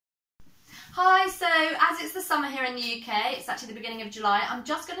Hi, so as it's the summer here in the UK, it's actually the beginning of July, I'm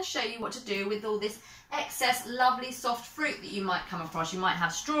just going to show you what to do with all this excess lovely soft fruit that you might come across. You might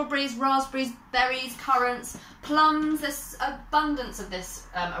have strawberries, raspberries, berries, currants, plums. There's abundance of this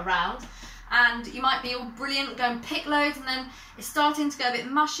around, and you might be all brilliant, go and pick loads, and then it's starting to go a bit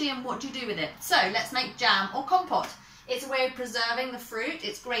mushy, and what do you do with it? So let's make jam or compote. It's a way of preserving the fruit.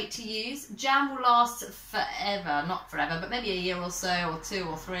 It's great to use. Jam will last forever, not forever, but maybe a year or so, or 2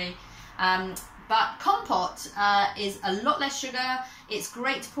 or 3. But compote is a lot less sugar. It's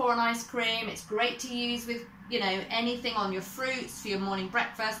great to pour on ice cream. It's great to use with, you know, anything on your fruits for your morning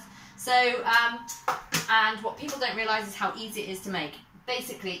breakfast. So, and what people don't realise is how easy it is to make.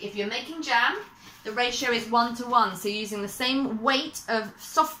 Basically, if you're making jam, the ratio is 1 to 1. So using the same weight of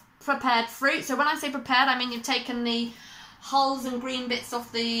soft prepared fruit. So when I say prepared, I mean you've taken the hulls and green bits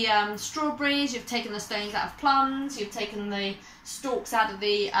off the strawberries, you've taken the stones out of plums, you've taken the stalks out of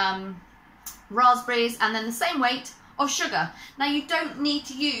the raspberries, and then the same weight of sugar. Now you don't need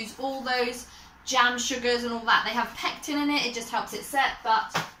to use all those jam sugars and all that. They have pectin in it, it just helps it set,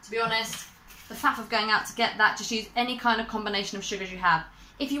 but to be honest, the faff of going out to get that, just use any kind of combination of sugars you have.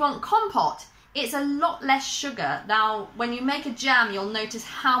 If you want compote, it's a lot less sugar. Now, when you make a jam, you'll notice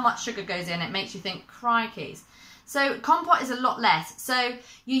how much sugar goes in. It makes you think, crikeys. So compote is a lot less. So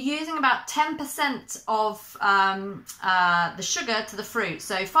you're using about 10% of the sugar to the fruit.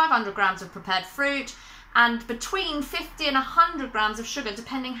 So 500 grams of prepared fruit and between 50 and 100 grams of sugar,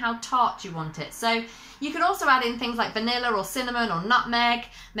 depending how tart you want it. So you could also add in things like vanilla or cinnamon or nutmeg,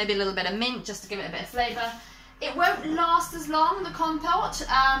 maybe a little bit of mint just to give it a bit of flavour. It won't last as long, the compote,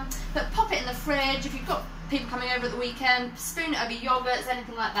 but pop it in the fridge. If you've got people coming over at the weekend, spoon it over yogurts,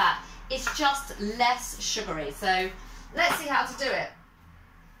 anything like that. It's just less sugary. So let's see how to do it.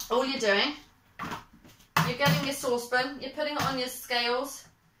 All you're doing, you're getting your saucepan, you're putting it on your scales.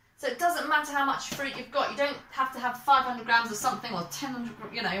 So it doesn't matter how much fruit you've got. You don't have to have 500 grams of something or 1,000,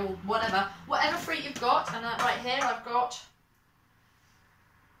 you know, or whatever. Whatever fruit you've got, and right here I've got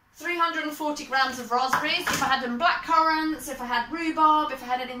 340 grams of raspberries. If I had them black currants, if I had rhubarb, if I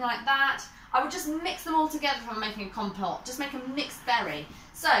had anything like that, I would just mix them all together if I'm making a compote. Just make a mixed berry.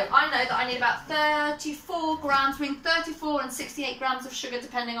 So I know that I need about 34 grams, between 34 and 68 grams of sugar,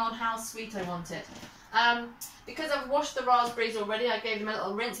 depending on how sweet I want it. Because I've washed the raspberries already, I gave them a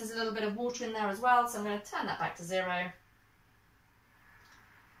little rinse. There's a little bit of water in there as well, so I'm going to turn that back to 0.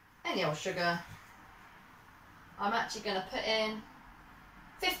 Any old sugar. I'm actually going to put in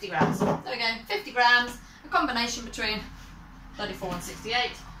 50 grams. There we go, 50 grams, a combination between 34 and 68.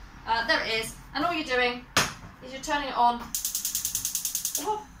 There it is, and all you're doing is you're turning it on.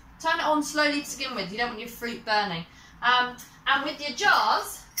 Oh, turn it on slowly to begin with. You don't want your fruit burning. And with your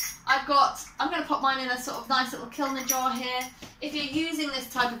jars, I'm going to put mine in a sort of nice little Kilner jar here. If you're using this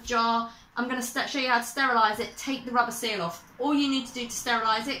type of jar, I'm going to show you how to sterilise it. Take the rubber seal off. All you need to do to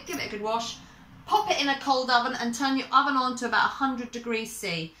sterilise it, give it a good wash, pop it in a cold oven and turn your oven on to about 100 degrees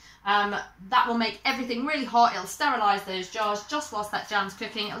C. That will make everything really hot. It'll sterilise those jars just whilst that jam's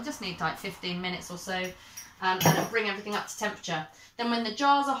cooking. It'll just need like 15 minutes or so, and it'll bring everything up to temperature. Then when the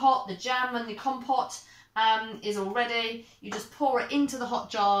jars are hot, the jam and the compote is all ready, you just pour it into the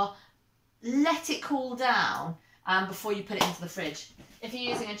hot jar, let it cool down before you put it into the fridge. If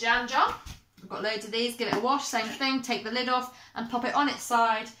you're using a jam jar, I've got loads of these, give it a wash, same thing, take the lid off and pop it on its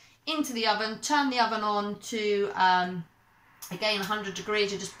side into the oven, turn the oven on to again 100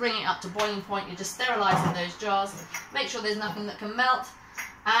 degrees, you're just bringing it up to boiling point, you're just sterilising those jars, make sure there's nothing that can melt,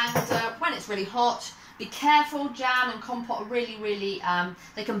 and when it's really hot, be careful. Jam and compote are really,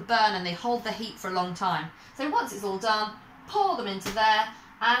 they can burn and they hold the heat for a long time. So once it's all done, pour them into there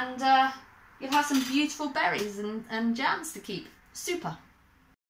and you'll have some beautiful berries and jams to keep. Super.